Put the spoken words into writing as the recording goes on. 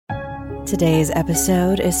Today's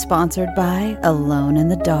episode is sponsored by Alone in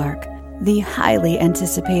the Dark, the highly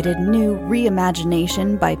anticipated new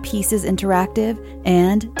reimagination by Pieces Interactive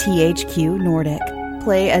and THQ Nordic.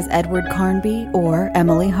 Play as Edward Carnby or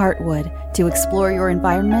Emily Hartwood to explore your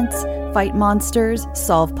environments, fight monsters,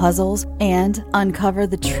 solve puzzles, and uncover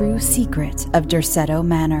the true secret of Derceto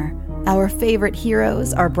Manor. Our favorite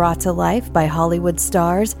heroes are brought to life by Hollywood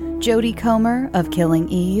stars Jodie Comer of Killing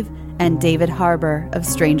Eve and David Harbour of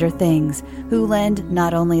Stranger Things, who lend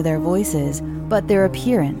not only their voices, but their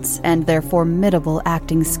appearance and their formidable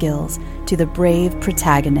acting skills to the brave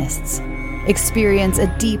protagonists. Experience a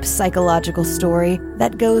deep psychological story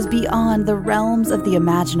that goes beyond the realms of the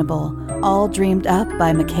imaginable, all dreamed up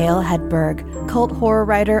by Mikhail Hedberg, cult horror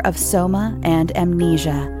writer of Soma and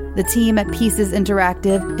Amnesia. The team at Pieces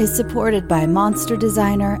Interactive is supported by monster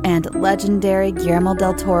designer and legendary Guillermo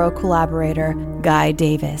del Toro collaborator Guy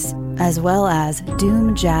Davis, as well as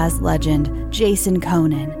Doom jazz legend Jason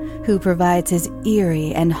Conan, who provides his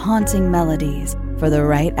eerie and haunting melodies for the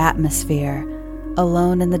right atmosphere.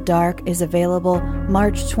 Alone in the Dark is available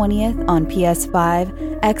March 20th on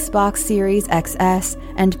PS5, Xbox Series XS,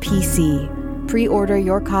 and PC. Pre-order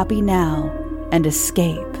your copy now and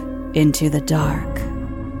escape into the dark.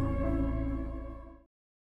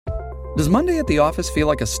 Does Monday at the office feel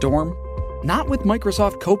like a storm? Not with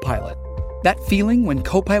Microsoft Copilot. That feeling when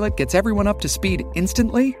Copilot gets everyone up to speed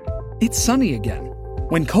instantly? It's sunny again.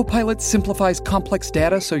 When Copilot simplifies complex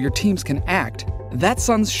data so your teams can act, that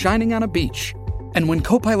sun's shining on a beach. And when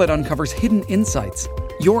Copilot uncovers hidden insights,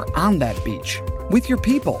 you're on that beach with your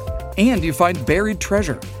people, and you find buried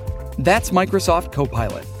treasure. That's Microsoft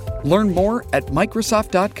Copilot. Learn more at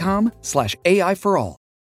Microsoft.com/AI for all.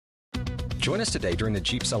 Join us today during the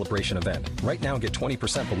Jeep Celebration event. Right now, get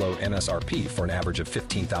 20% below MSRP for an average of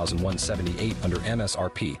 $15,178 under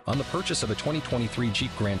MSRP on the purchase of a 2023 Jeep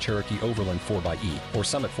Grand Cherokee Overland 4xE or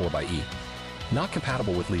Summit 4xE. Not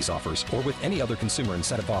compatible with lease offers or with any other consumer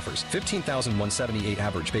incentive offers. $15,178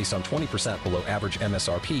 average based on 20% below average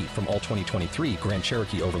MSRP from all 2023 Grand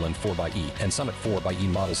Cherokee Overland 4xE and Summit 4xE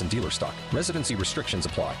models in dealer stock. Residency restrictions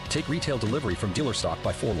apply. Take retail delivery from dealer stock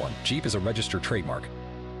by 4/1. Jeep is a registered trademark.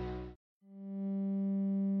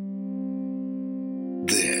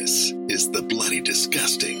 This is the Bloody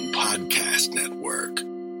Disgusting Podcast Network.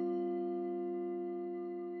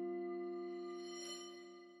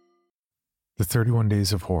 The 31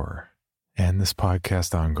 Days of Horror and this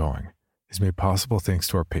podcast ongoing is made possible thanks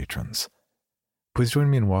to our patrons. Please join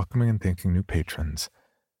me in welcoming and thanking new patrons: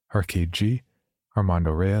 Arcade G,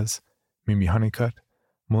 Armando Reyes, Mimi Honeycutt,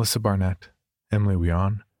 Melissa Barnett, Emily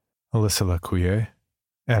Wion, Alyssa Lacuyer,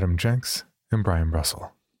 Adam Jenks, and Brian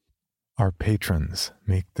Russell. Our patrons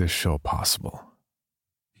make this show possible.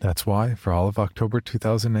 That's why, for all of October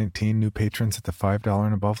 2019, new patrons at the $5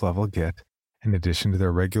 and above level get, in addition to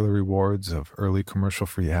their regular rewards of early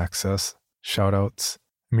commercial-free access, shoutouts,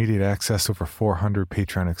 immediate access to over 400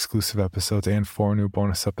 Patreon-exclusive episodes, and 4 new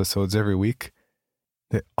bonus episodes every week,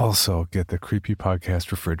 they also get the Creepy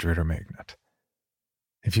Podcast Refrigerator Magnet.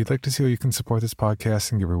 If you'd like to see how you can support this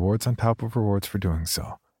podcast and get rewards on top of rewards for doing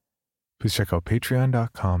so, please check out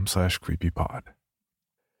patreon.com/creepypod.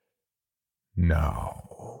 Now,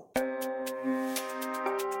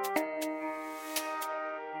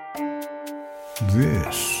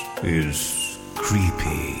 this is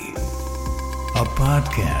Creepy, a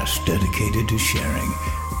podcast dedicated to sharing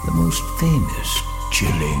the most famous,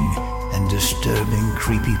 chilling, and disturbing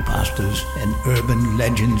creepypastas and urban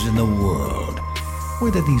legends in the world.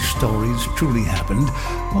 Whether these stories truly happened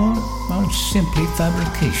or are simply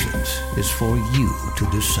fabrications is for you to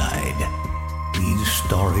decide. These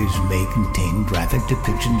stories may contain graphic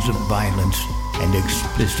depictions of violence and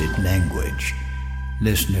explicit language.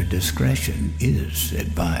 Listener discretion is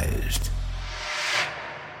advised.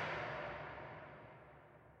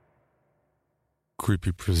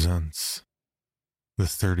 Creepy presents The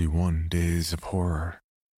 31 Days of Horror,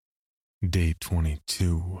 Day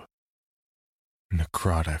 22.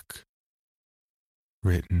 Necrotic.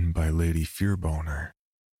 Written by Lady Fearboner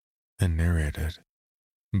and narrated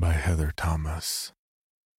by Heather Thomas.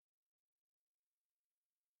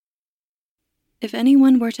 If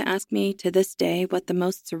anyone were to ask me to this day what the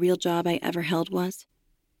most surreal job I ever held was,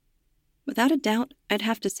 without a doubt, I'd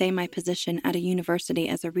have to say my position at a university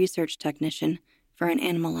as a research technician for an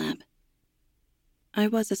animal lab. I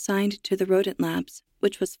was assigned to the rodent labs,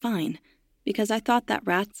 which was fine, because I thought that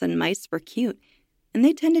rats and mice were cute, and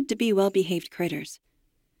they tended to be well-behaved critters.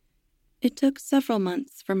 It took several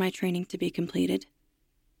months for my training to be completed.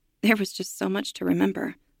 There was just so much to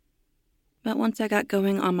remember. But once I got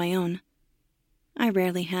going on my own, I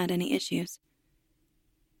rarely had any issues.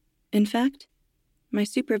 In fact, my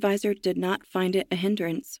supervisor did not find it a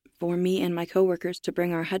hindrance for me and my coworkers to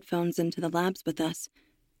bring our headphones into the labs with us,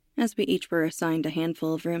 as we each were assigned a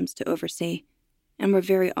handful of rooms to oversee, and were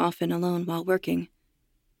very often alone while working.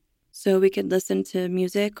 So we could listen to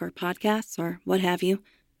music or podcasts or what have you,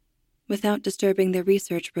 without disturbing the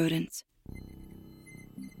research rodents.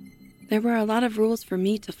 There were a lot of rules for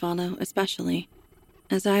me to follow, especially,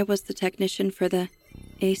 as I was the technician for the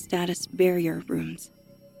A-status barrier rooms.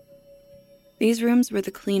 These rooms were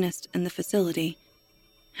the cleanest in the facility,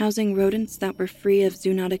 housing rodents that were free of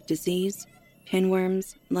zoonotic disease,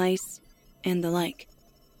 pinworms, lice, and the like.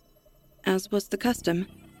 As was the custom,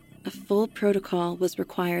 a full protocol was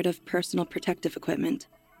required of personal protective equipment.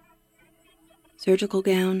 Surgical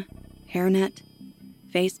gown, hairnet,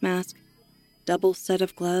 face mask, double set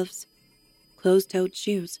of gloves, closed-toed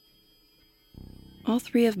shoes. All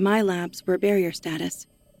 3 of my labs were barrier status,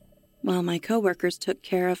 while my coworkers took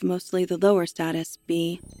care of mostly the lower status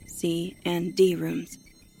B, C, and D rooms.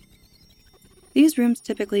 These rooms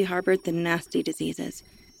typically harbored the nasty diseases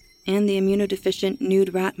and the immunodeficient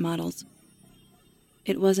nude rat models.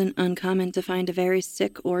 It wasn't uncommon to find a very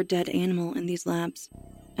sick or dead animal in these labs,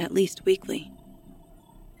 at least weekly.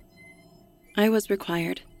 I was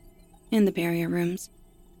required, in the barrier rooms,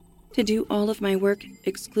 to do all of my work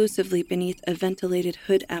exclusively beneath a ventilated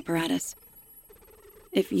hood apparatus.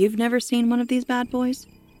 If you've never seen one of these bad boys,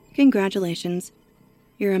 congratulations,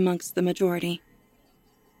 you're amongst the majority.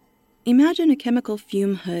 Imagine a chemical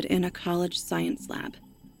fume hood in a college science lab,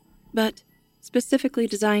 but specifically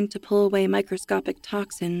designed to pull away microscopic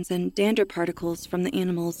toxins and dander particles from the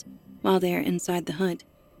animals while they are inside the hood.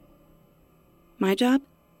 My job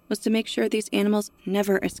was to make sure these animals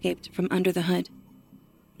never escaped from under the hood,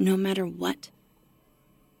 no matter what,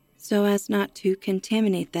 so as not to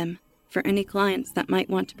contaminate them for any clients that might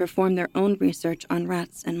want to perform their own research on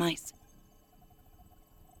rats and mice.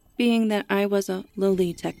 Being that I was a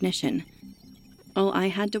lowly technician, all I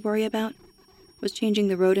had to worry about was changing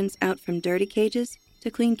the rodents out from dirty cages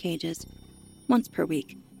to clean cages, once per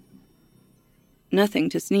week. Nothing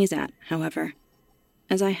to sneeze at, however,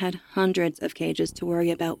 as I had hundreds of cages to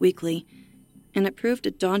worry about weekly, and it proved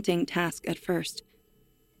a daunting task at first.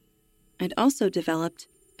 I'd also developed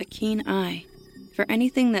a keen eye for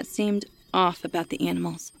anything that seemed off about the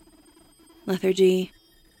animals. Lethargy,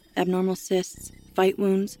 abnormal cysts, fight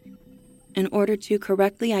wounds, in order to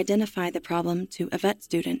correctly identify the problem to a vet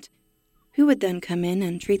student, who would then come in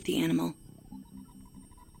and treat the animal.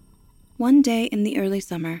 One day in the early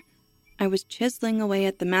summer, I was chiseling away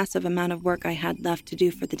at the massive amount of work I had left to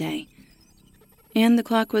do for the day, and the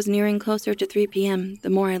clock was nearing closer to 3 p.m. the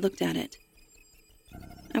more I looked at it.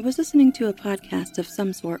 I was listening to a podcast of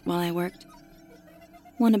some sort while I worked.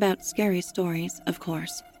 One about scary stories, of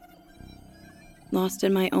course. Lost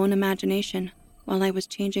in my own imagination while I was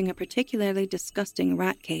changing a particularly disgusting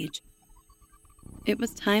rat cage. It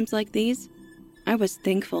was times like these I was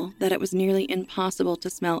thankful that it was nearly impossible to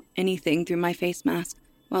smell anything through my face mask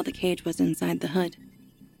while the cage was inside the hood.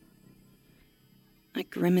 I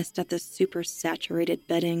grimaced at the super saturated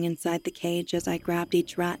bedding inside the cage as I grabbed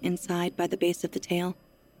each rat inside by the base of the tail,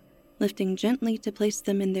 lifting gently to place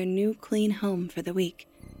them in their new clean home for the week.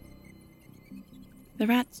 The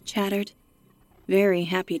rats chattered, very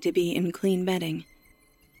happy to be in clean bedding.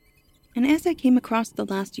 And as I came across the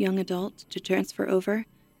last young adult to transfer over,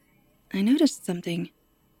 I noticed something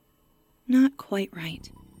not quite right.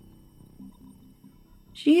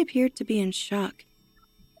 She appeared to be in shock,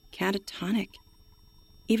 catatonic,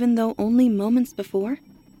 even though only moments before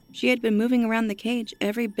she had been moving around the cage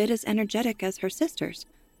every bit as energetic as her sisters.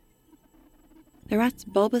 The rat's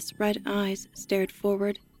bulbous red eyes stared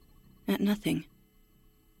forward at nothing,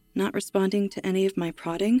 not responding to any of my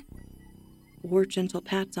prodding or gentle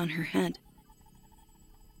pats on her head.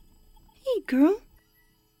 "Hey, girl,"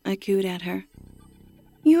 I cooed at her.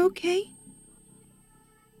 "You okay?"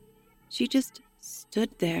 She just stood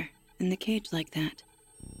there in the cage like that,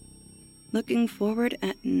 looking forward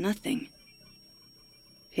at nothing,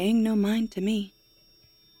 paying no mind to me.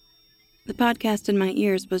 The podcast in my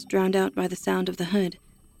ears was drowned out by the sound of the hood,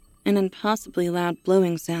 an impossibly loud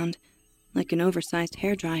blowing sound, like an oversized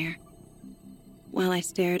hairdryer, while I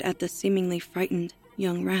stared at the seemingly frightened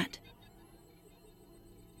young rat.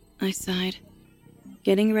 I sighed,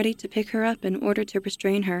 getting ready to pick her up in order to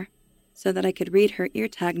restrain her so that I could read her ear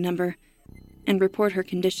tag number and report her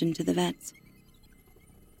condition to the vets.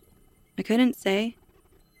 I couldn't say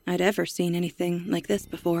I'd ever seen anything like this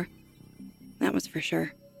before, that was for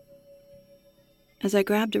sure. As I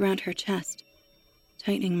grabbed around her chest,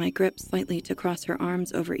 tightening my grip slightly to cross her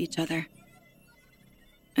arms over each other,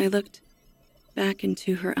 I looked back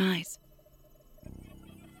into her eyes.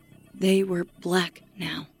 They were black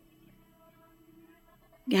now.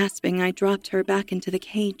 Gasping, I dropped her back into the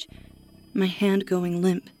cage, my hand going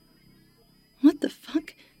limp. What the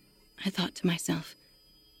fuck? I thought to myself,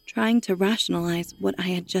 trying to rationalize what I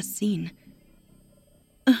had just seen.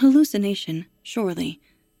 A hallucination, surely.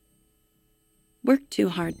 Worked too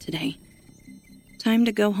hard today. Time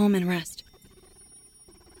to go home and rest.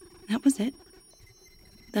 That was it.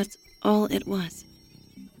 That's all it was.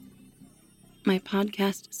 My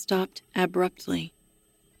podcast stopped abruptly,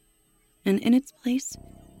 and in its place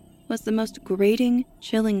was the most grating,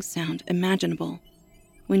 chilling sound imaginable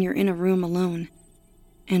when you're in a room alone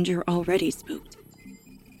and you're already spooked.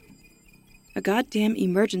 A goddamn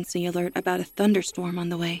emergency alert about a thunderstorm on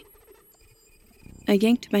the way. I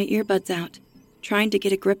yanked my earbuds out, trying to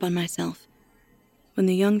get a grip on myself, when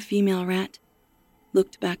the young female rat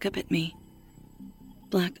looked back up at me,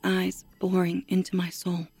 black eyes boring into my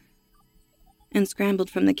soul, and scrambled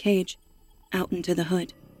from the cage out into the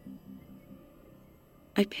hood.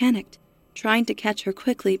 I panicked, trying to catch her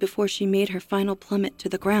quickly before she made her final plummet to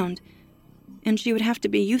the ground, and she would have to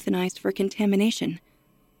be euthanized for contamination.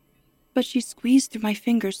 But she squeezed through my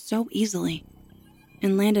fingers so easily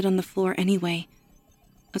and landed on the floor anyway,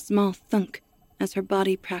 a small thunk as her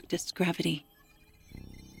body practiced gravity.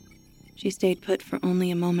 She stayed put for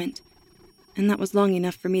only a moment, and that was long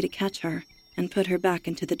enough for me to catch her and put her back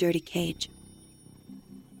into the dirty cage.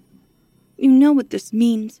 "You know what this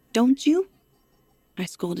means, don't you?" I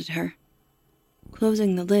scolded her,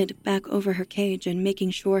 closing the lid back over her cage and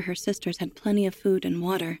making sure her sisters had plenty of food and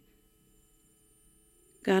water.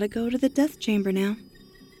 Gotta go to the death chamber now.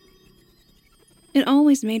 It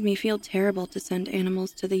always made me feel terrible to send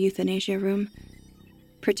animals to the euthanasia room,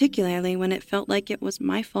 particularly when it felt like it was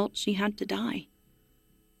my fault she had to die.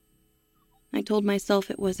 I told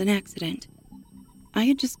myself it was an accident. I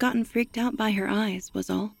had just gotten freaked out by her eyes, was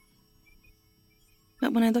all.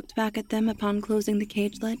 But when I looked back at them upon closing the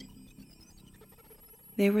cage lid,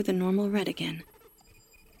 they were the normal red again.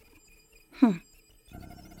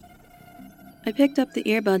 I picked up the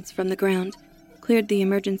earbuds from the ground, cleared the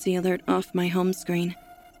emergency alert off my home screen,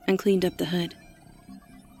 and cleaned up the hood.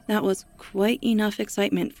 That was quite enough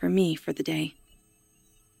excitement for me for the day.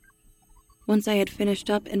 Once I had finished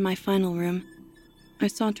up in my final room, I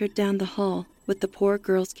sauntered down the hall with the poor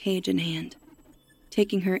girl's cage in hand,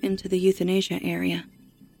 taking her into the euthanasia area.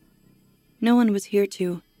 No one was here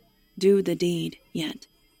to do the deed yet,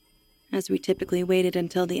 as we typically waited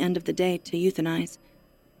until the end of the day to euthanize.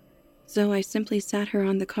 So I simply sat her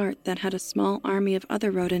on the cart that had a small army of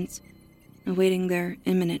other rodents awaiting their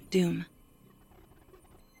imminent doom.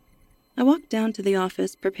 I walked down to the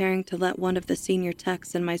office preparing to let one of the senior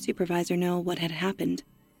techs and my supervisor know what had happened,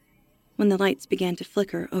 when the lights began to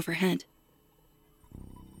flicker overhead.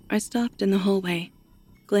 I stopped in the hallway,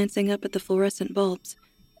 glancing up at the fluorescent bulbs,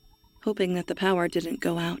 hoping that the power didn't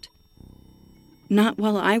go out. Not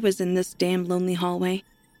while I was in this damn lonely hallway,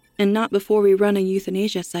 and not before we run a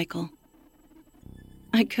euthanasia cycle.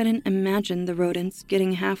 I couldn't imagine the rodents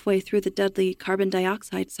getting halfway through the deadly carbon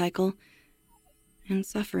dioxide cycle and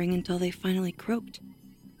suffering until they finally croaked.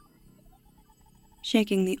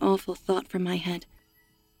 Shaking the awful thought from my head,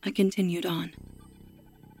 I continued on.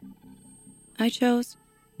 I chose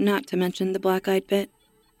not to mention the black-eyed bit,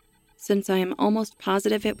 since I am almost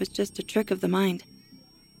positive it was just a trick of the mind,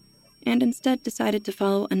 and instead decided to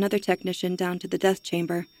follow another technician down to the death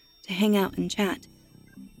chamber to hang out and chat,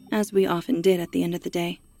 as we often did at the end of the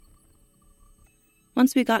day.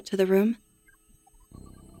 Once we got to the room,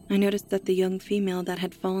 I noticed that the young female that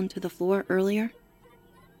had fallen to the floor earlier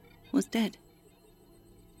was dead.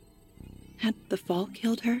 Had the fall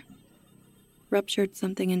killed her? Ruptured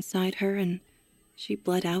something inside her and she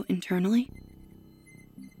bled out internally?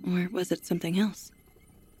 Or was it something else?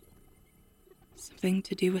 Something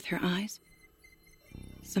to do with her eyes?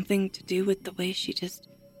 Something to do with the way she just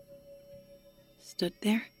stood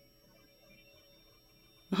there?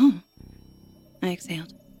 Oh, I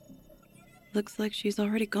exhaled. Looks like she's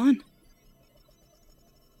already gone.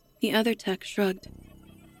 The other tech shrugged.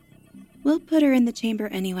 We'll put her in the chamber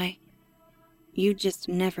anyway. You just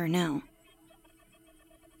never know.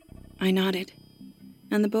 I nodded,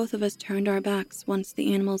 and the both of us turned our backs once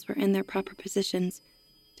the animals were in their proper positions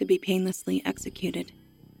to be painlessly executed,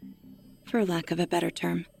 for lack of a better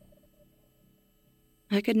term.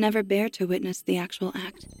 I could never bear to witness the actual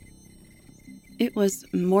act. It was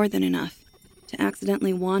more than enough to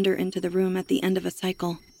accidentally wander into the room at the end of a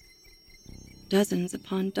cycle. Dozens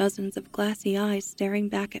upon dozens of glassy eyes staring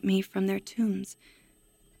back at me from their tombs,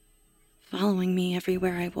 following me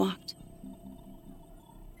everywhere I walked.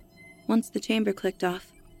 Once the chamber clicked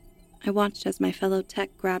off, I watched as my fellow tech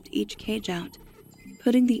grabbed each cage out,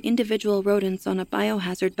 putting the individual rodents on a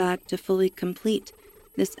biohazard bag to fully complete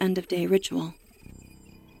this end-of-day ritual.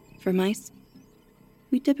 For mice,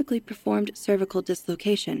 we typically performed cervical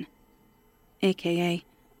dislocation, aka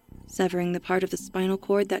severing the part of the spinal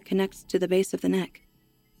cord that connects to the base of the neck.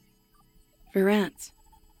 For rats,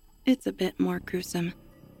 it's a bit more gruesome.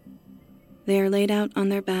 They are laid out on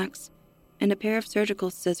their backs, and a pair of surgical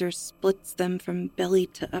scissors splits them from belly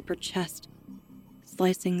to upper chest,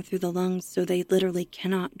 slicing through the lungs so they literally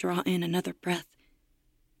cannot draw in another breath.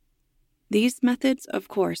 These methods, of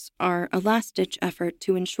course, are a last-ditch effort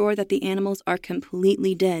to ensure that the animals are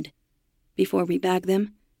completely dead before we bag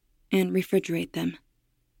them and refrigerate them.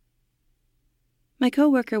 My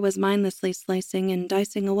coworker was mindlessly slicing and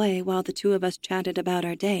dicing away while the two of us chatted about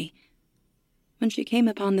our day, when she came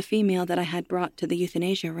upon the female that I had brought to the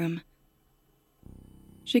euthanasia room.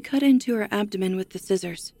 She cut into her abdomen with the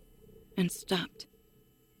scissors and stopped.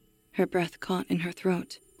 Her breath caught in her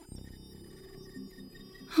throat.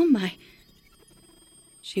 "Oh my,"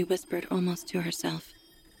 she whispered almost to herself.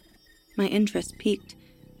 My interest piqued.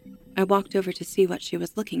 I walked over to see what she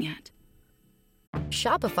was looking at.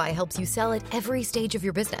 Shopify helps you sell at every stage of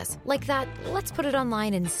your business. Like that, let's put it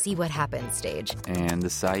online and see what happens stage. And the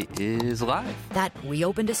site is live. That we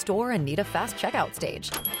opened a store and need a fast checkout stage.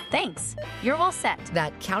 Thanks. You're all set.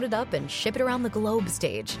 That count it up and ship it around the globe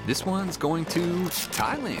stage. This one's going to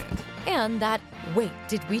Thailand. And that, wait,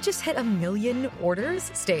 did we just hit 1 million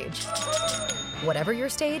orders stage? Whatever your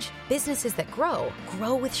stage, businesses that grow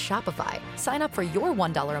with Shopify. Sign up for your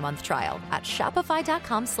 $1 a month trial at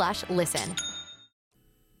shopify.com/listen.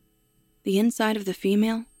 The inside of the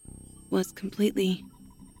female was completely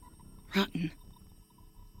rotten,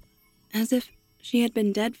 as if she had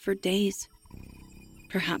been dead for days,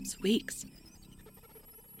 perhaps weeks.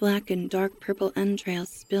 Black and dark purple entrails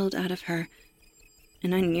spilled out of her,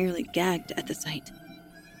 and I nearly gagged at the sight.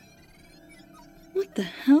 "What the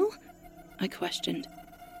hell?" I questioned.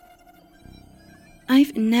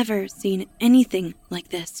 "I've never seen anything like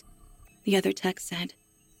this," the other tech said,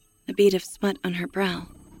 a bead of sweat on her brow.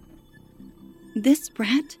 "This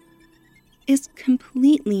rat is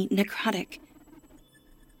completely necrotic.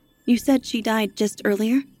 You said she died just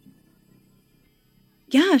earlier?"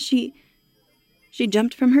 "Yeah, she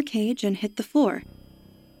jumped from her cage and hit the floor.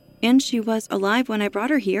 And she was alive when I brought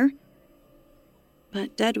her here,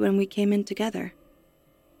 but dead when we came in together."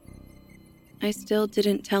 I still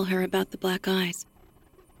didn't tell her about the black eyes.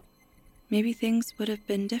 Maybe things would have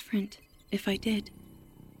been different if I did.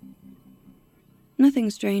 Nothing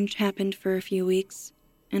strange happened for a few weeks,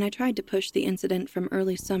 and I tried to push the incident from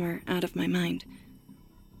early summer out of my mind.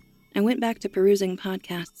 I went back to perusing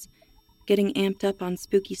podcasts, getting amped up on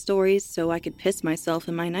spooky stories so I could piss myself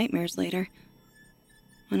in my nightmares later,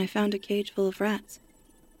 when I found a cage full of rats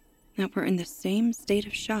that were in the same state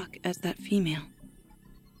of shock as that female.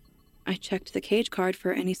 I checked the cage card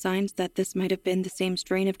for any signs that this might have been the same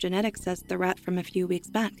strain of genetics as the rat from a few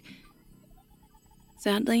weeks back.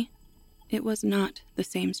 Sadly, it was not the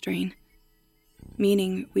same strain,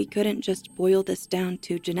 meaning we couldn't just boil this down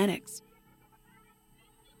to genetics.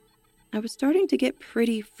 I was starting to get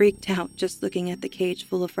pretty freaked out just looking at the cage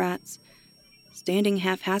full of rats, standing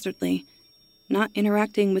haphazardly, not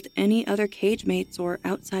interacting with any other cage mates or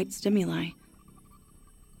outside stimuli,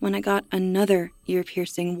 when I got another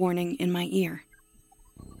ear-piercing warning in my ear.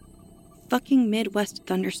 Fucking Midwest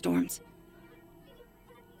thunderstorms.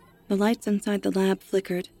 The lights inside the lab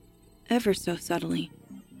flickered, ever so subtly,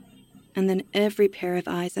 and then every pair of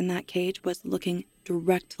eyes in that cage was looking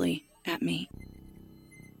directly at me.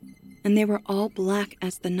 And they were all black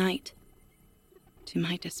as the night, to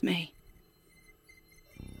my dismay.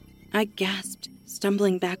 I gasped,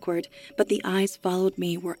 stumbling backward, but the eyes followed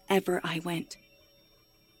me wherever I went.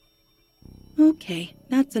 Okay,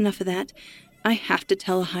 that's enough of that. I have to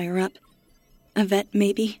tell a higher-up. A vet,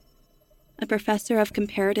 maybe? A professor of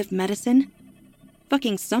comparative medicine?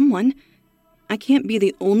 Fucking someone. I can't be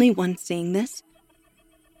the only one seeing this.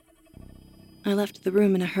 I left the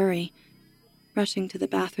room in a hurry, rushing to the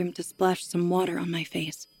bathroom to splash some water on my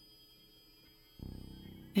face.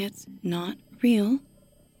 It's not real,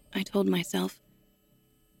 I told myself.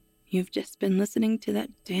 You've just been listening to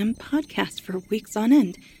that damn podcast for weeks on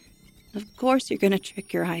end. Of course you're gonna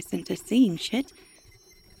trick your eyes into seeing shit.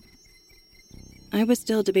 I was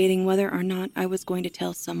still debating whether or not I was going to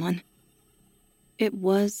tell someone. It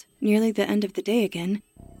was nearly the end of the day again,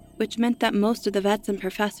 which meant that most of the vets and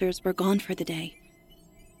professors were gone for the day.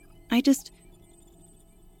 I just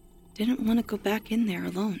didn't want to go back in there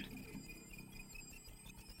alone.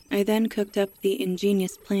 I then cooked up the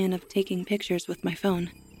ingenious plan of taking pictures with my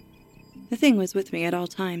phone. The thing was with me at all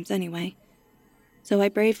times anyway, so I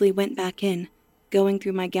bravely went back in, going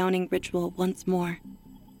through my gowning ritual once more.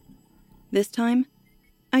 This time,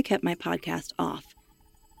 I kept my podcast off,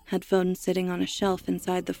 headphones sitting on a shelf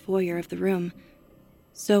inside the foyer of the room,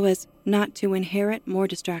 so as not to inherit more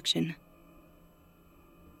distraction.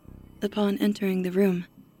 Upon entering the room,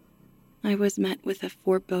 I was met with a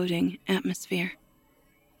foreboding atmosphere.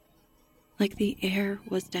 Like the air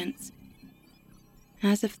was dense,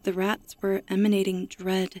 as if the rats were emanating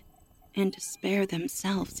dread and despair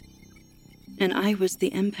themselves, and I was the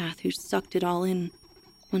empath who sucked it all in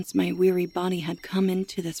once my weary body had come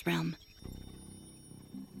into this realm.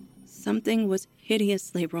 Something was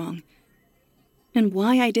hideously wrong, and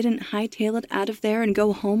why I didn't hightail it out of there and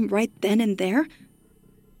go home right then and there,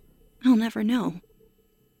 I'll never know.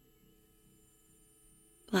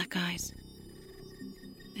 Black eyes.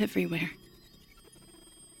 Everywhere.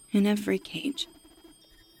 In every cage.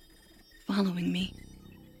 Following me.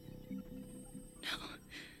 No,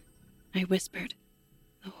 I whispered,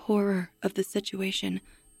 the horror of the situation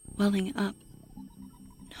welling up.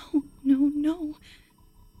 No.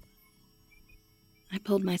 I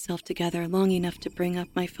pulled myself together long enough to bring up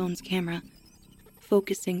my phone's camera,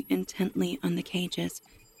 focusing intently on the cages.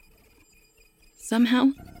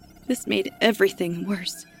 Somehow, this made everything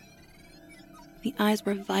worse. The eyes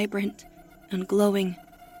were vibrant and glowing,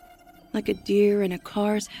 like a deer in a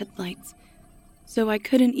car's headlights, so I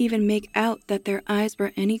couldn't even make out that their eyes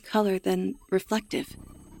were any color than reflective.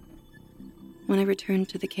 When I returned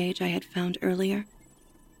to the cage I had found earlier,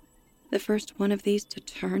 the first one of these to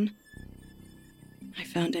turn, I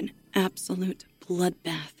found an absolute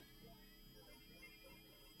bloodbath.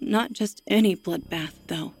 Not just any bloodbath,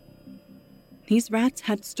 though. These rats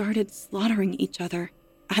had started slaughtering each other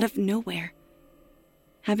out of nowhere,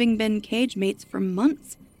 having been cage mates for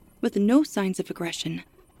months with no signs of aggression.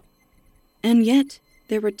 And yet,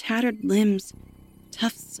 there were tattered limbs,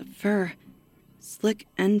 tufts of fur, slick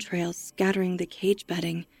entrails scattering the cage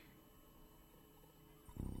bedding.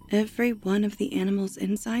 Every one of the animals'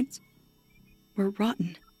 insides were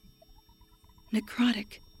rotten,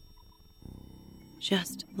 necrotic,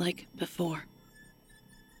 just like before.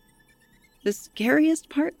 The scariest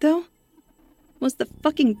part, though, was the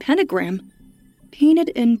fucking pentagram, painted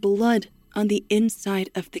in blood on the inside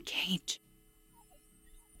of the cage.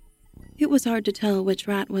 It was hard to tell which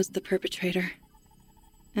rat was the perpetrator,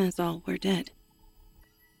 as all were dead.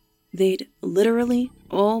 They'd literally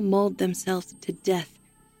all mauled themselves to death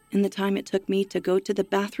in the time it took me to go to the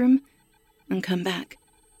bathroom and come back.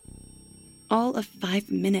 All of 5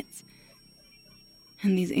 minutes,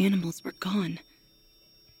 and these animals were gone.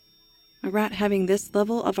 A rat having this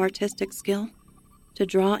level of artistic skill to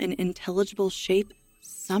draw an intelligible shape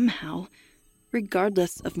somehow,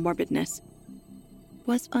 regardless of morbidness,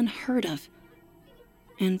 was unheard of.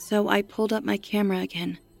 And so I pulled up my camera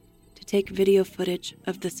again to take video footage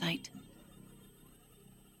of the sight.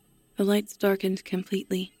 The lights darkened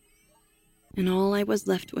completely, and all I was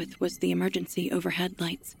left with was the emergency overhead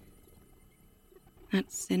lights.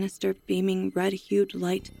 That sinister, beaming, red-hued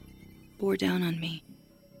light bore down on me,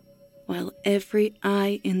 while every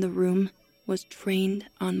eye in the room was trained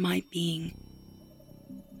on my being.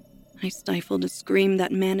 I stifled a scream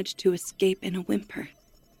that managed to escape in a whimper.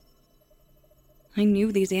 I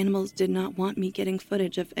knew these animals did not want me getting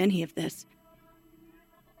footage of any of this.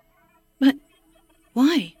 But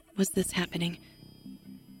why was this happening?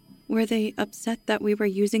 Were they upset that we were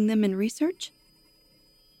using them in research?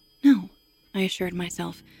 No, I assured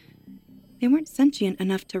myself. They weren't sentient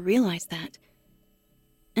enough to realize that.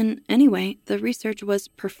 And anyway, the research was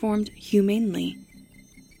performed humanely.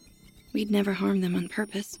 We'd never harm them on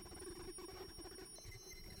purpose.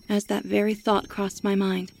 As that very thought crossed my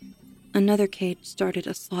mind, another cage started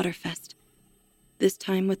a slaughterfest, this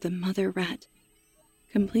time with the mother rat,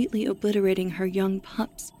 completely obliterating her young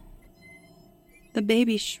pups. The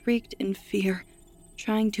babies shrieked in fear,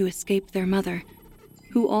 trying to escape their mother,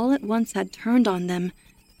 who all at once had turned on them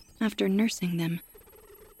after nursing them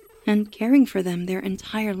and caring for them their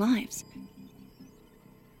entire lives.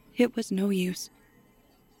 It was no use.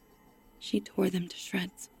 She tore them to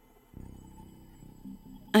shreds.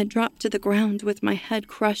 I dropped to the ground with my head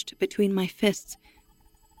crushed between my fists,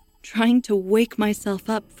 trying to wake myself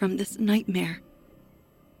up from this nightmare.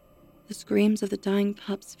 The screams of the dying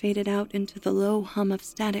pups faded out into the low hum of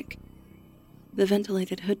static, the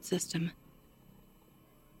ventilated hood system.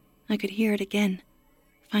 I could hear it again,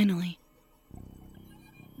 finally.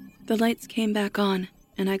 The lights came back on,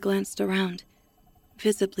 and I glanced around,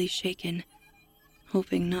 visibly shaken,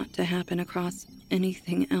 hoping not to happen across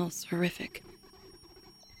anything else horrific.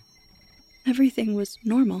 Everything was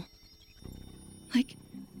normal. Like,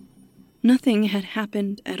 nothing had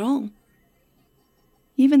happened at all.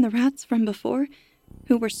 Even the rats from before,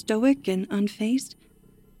 who were stoic and unfazed,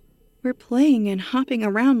 were playing and hopping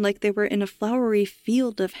around like they were in a flowery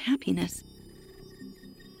field of happiness.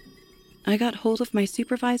 I got hold of my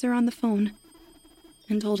supervisor on the phone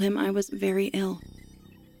and told him I was very ill,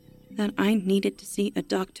 that I needed to see a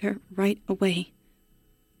doctor right away.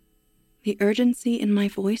 The urgency in my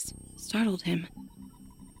voice startled him,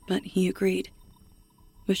 but he agreed,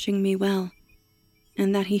 wishing me well,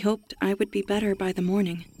 and that he hoped I would be better by the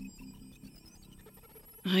morning.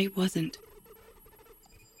 I wasn't.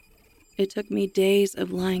 It took me days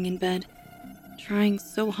of lying in bed, trying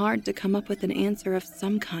so hard to come up with an answer of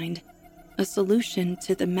some kind, a solution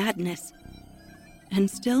to the madness. And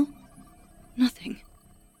still, nothing.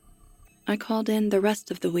 I called in the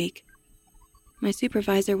rest of the week. My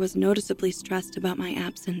supervisor was noticeably stressed about my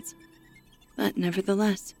absence, but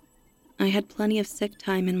nevertheless, I had plenty of sick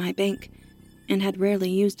time in my bank and had rarely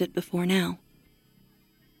used it before now.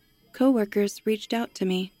 Coworkers reached out to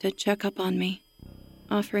me to check up on me,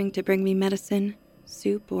 offering to bring me medicine,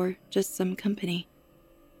 soup, or just some company.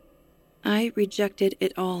 I rejected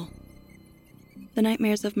it all. The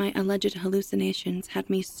nightmares of my alleged hallucinations had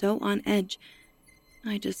me so on edge,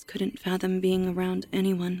 I just couldn't fathom being around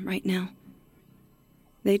anyone right now.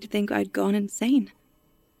 They'd think I'd gone insane.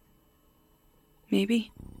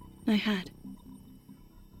 Maybe I had.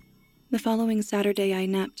 The following Saturday, I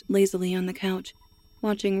napped lazily on the couch,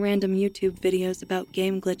 watching random YouTube videos about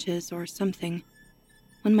game glitches or something,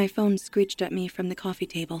 when my phone screeched at me from the coffee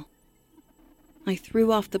table. I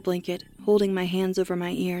threw off the blanket, holding my hands over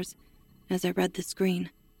my ears, as I read the screen.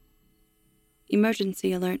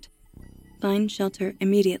 Emergency alert. Find shelter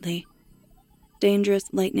immediately. Dangerous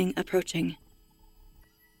lightning approaching.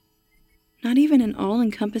 Not even an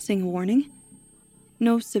all-encompassing warning?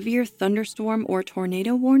 No severe thunderstorm or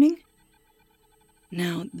tornado warning?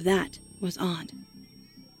 Now that was odd.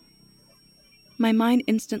 My mind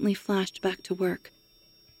instantly flashed back to work.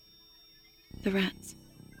 The rats.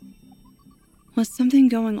 Was something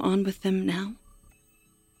going on with them now?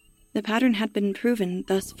 The pattern had been proven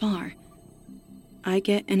thus far. I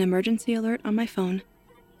get an emergency alert on my phone,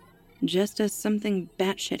 just as something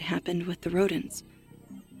batshit happened with the rodents.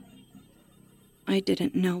 I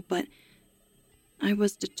didn't know, but I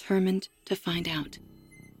was determined to find out.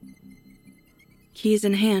 Keys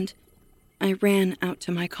in hand, I ran out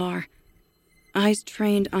to my car, eyes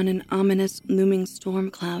trained on an ominous looming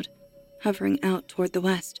storm cloud hovering out toward the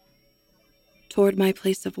west, toward my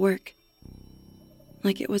place of work,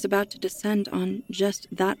 like it was about to descend on just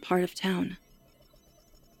that part of town.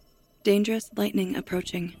 Dangerous lightning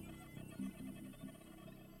approaching.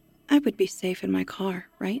 I would be safe in my car,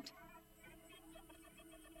 right?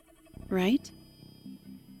 Right?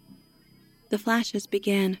 The flashes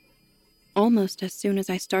began almost as soon as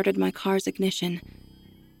I started my car's ignition,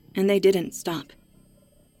 and they didn't stop.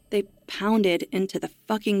 They pounded into the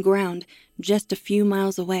fucking ground just a few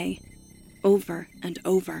miles away, over and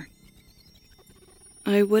over.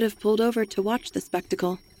 I would have pulled over to watch the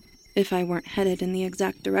spectacle if I weren't headed in the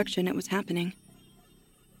exact direction it was happening.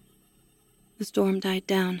 The storm died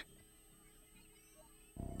down.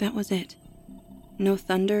 That was it. No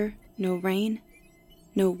thunder, no rain,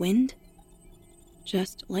 no wind,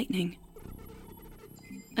 just lightning.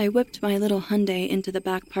 I whipped my little Hyundai into the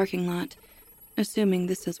back parking lot, assuming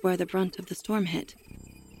this is where the brunt of the storm hit.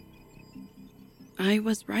 I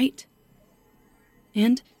was right.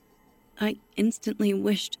 And I instantly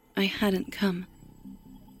wished I hadn't come.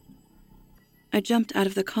 I jumped out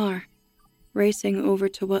of the car, racing over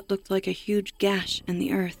to what looked like a huge gash in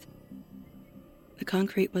the earth. The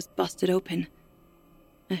concrete was busted open,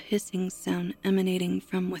 a hissing sound emanating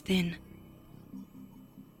from within.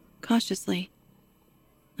 Cautiously,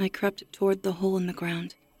 I crept toward the hole in the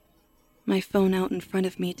ground, my phone out in front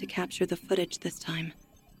of me to capture the footage this time.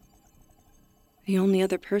 The only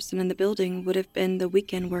other person in the building would have been the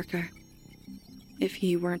weekend worker, if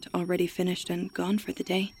he weren't already finished and gone for the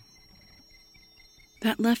day.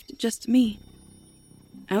 That left just me,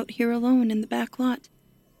 out here alone in the back lot,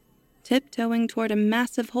 tiptoeing toward a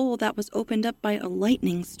massive hole that was opened up by a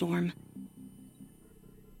lightning storm.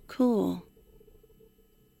 Cool.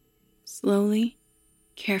 Slowly,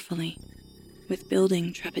 carefully, with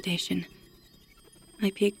building trepidation, I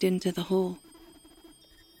peeked into the hole.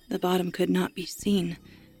 The bottom could not be seen,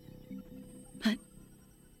 but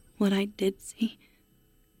what I did see,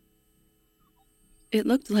 it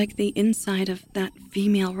looked like the inside of that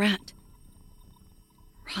female rat.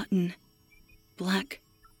 Rotten, black,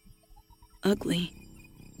 ugly,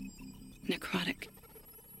 necrotic.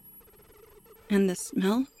 And the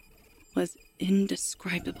smell was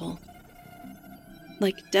indescribable.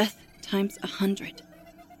 Like death times 100.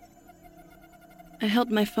 I held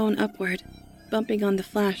my phone upward, bumping on the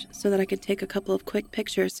flash so that I could take a couple of quick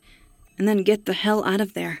pictures and then get the hell out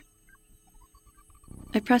of there.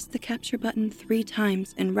 I pressed the capture button 3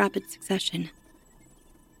 times in rapid succession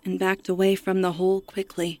and backed away from the hole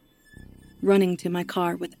quickly, running to my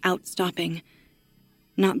car without stopping,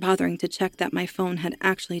 not bothering to check that my phone had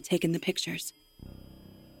actually taken the pictures.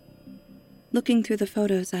 Looking through the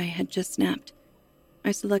photos I had just snapped,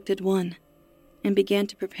 I selected one and began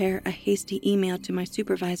to prepare a hasty email to my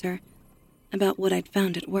supervisor about what I'd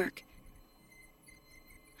found at work.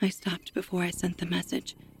 I stopped before I sent the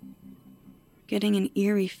message, getting an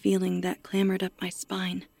eerie feeling that clambered up my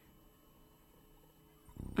spine.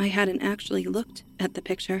 I hadn't actually looked at the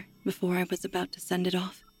picture before I was about to send it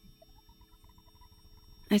off.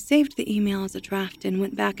 I saved the email as a draft and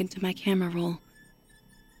went back into my camera roll,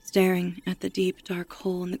 staring at the deep, dark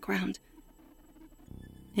hole in the ground,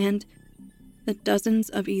 and the dozens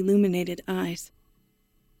of illuminated eyes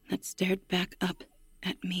that stared back up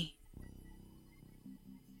at me.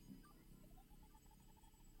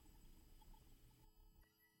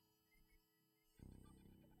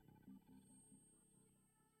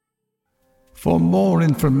 For more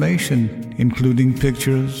information, including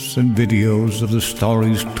pictures and videos of the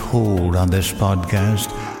stories told on this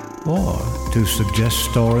podcast, or to suggest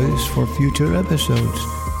stories for future episodes,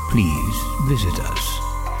 please visit us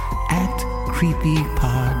at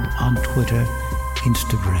CreepyPod on Twitter,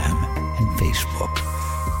 Instagram, and Facebook,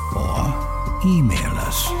 or email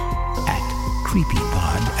us at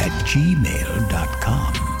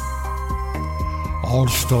creepypod@gmail.com. All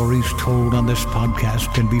stories told on this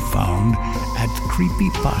podcast can be found at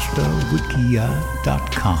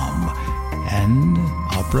creepypastawikia.com and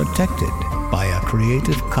are protected by a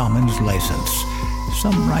Creative Commons license.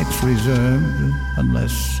 Some rights reserved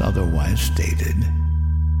unless otherwise stated.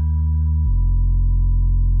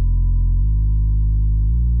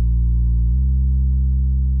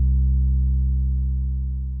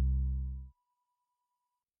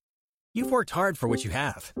 You've worked hard for what you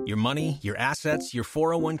have. Your money, your assets, your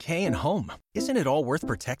 401k, and home. Isn't it all worth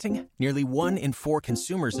protecting? Nearly 1 in 4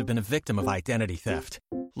 consumers have been a victim of identity theft.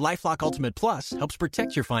 LifeLock Ultimate Plus helps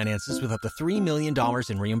protect your finances with up to $3 million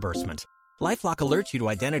in reimbursement. LifeLock alerts you to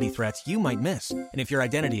identity threats you might miss. And if your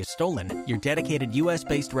identity is stolen, your dedicated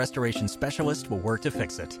U.S.-based restoration specialist will work to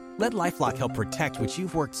fix it. Let LifeLock help protect what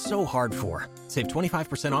you've worked so hard for. Save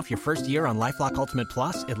 25% off your first year on LifeLock Ultimate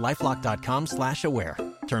Plus at LifeLock.com/aware.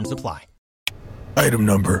 Terms apply. Item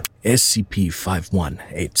number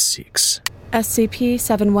SCP-5186.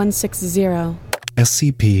 SCP-7160.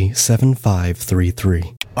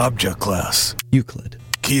 SCP-7533. Object Class Euclid.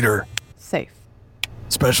 Keter. Safe.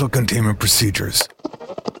 Special Containment Procedures.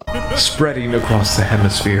 Spreading across the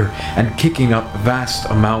hemisphere and kicking up vast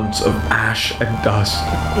amounts of ash and dust.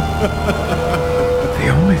 The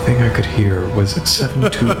only thing I could hear was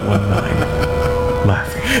 7219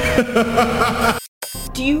 laughing.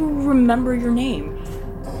 Do you remember your name?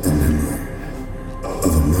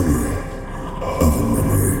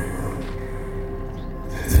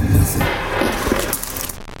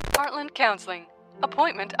 Heartland Counseling.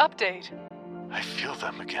 Appointment update. I feel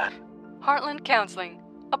them again. Heartland Counseling.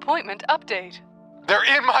 Appointment update. They're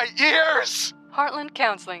in my ears! Heartland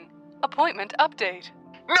Counseling. Appointment update.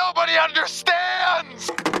 Nobody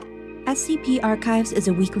understands! SCP Archives is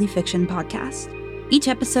a weekly fiction podcast. Each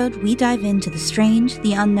episode, we dive into the strange,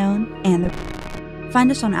 the unknown, and the... Find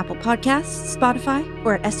us on Apple Podcasts, Spotify,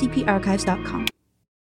 or at scparchives.com.